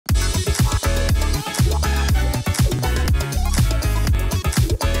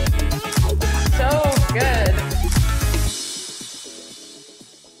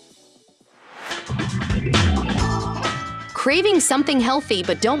Craving something healthy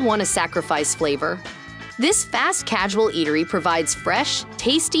but don't want to sacrifice flavor? This fast casual eatery provides fresh,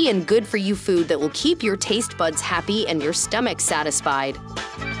 tasty, and good-for-you food that will keep your taste buds happy and your stomach satisfied.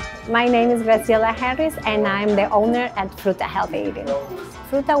 My name is Graciela Harris and I'm the owner at Fruta Healthy Eating.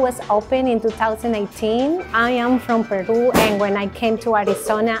 Fruta was opened in 2018. I am from Peru, and when I came to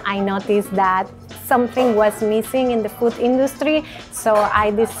Arizona, I noticed that something was missing in the food industry, so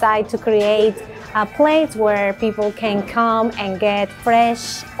I decided to create a place where people can come and get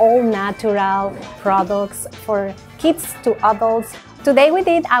fresh, all-natural products for kids to adults. Today we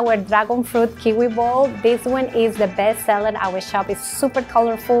did our Dragon Fruit Kiwi Bowl. This one is the best seller. Our shop is super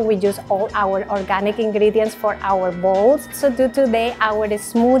colorful. We use all our organic ingredients for our bowls. So do today our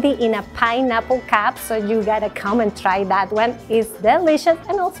smoothie in a pineapple cup. So you gotta come and try that one. It's delicious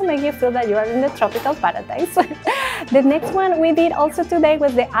and also make you feel that you are in the tropical paradise. The next one we did also today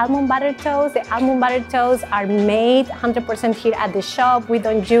was the almond butter toast. The almond butter toasts are made 100% here at the shop. We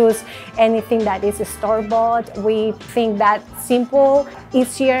don't use anything that is store-bought. We think that simple,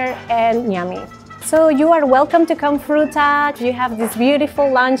 easier, and yummy. So you are welcome to come Fruta. You have this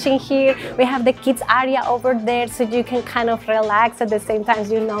beautiful lunch in here. We have the kids area over there so you can kind of relax at the same time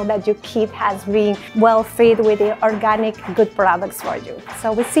you know that your kid has been well fed with the organic good products for you.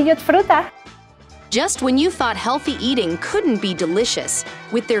 So we see you at Fruta. Just when you thought healthy eating couldn't be delicious,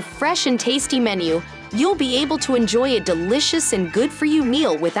 with their fresh and tasty menu, you'll be able to enjoy a delicious and good-for-you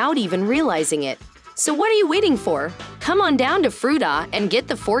meal without even realizing it. So what are you waiting for? Come on down to Fruta and get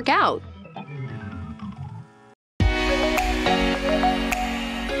the fork out.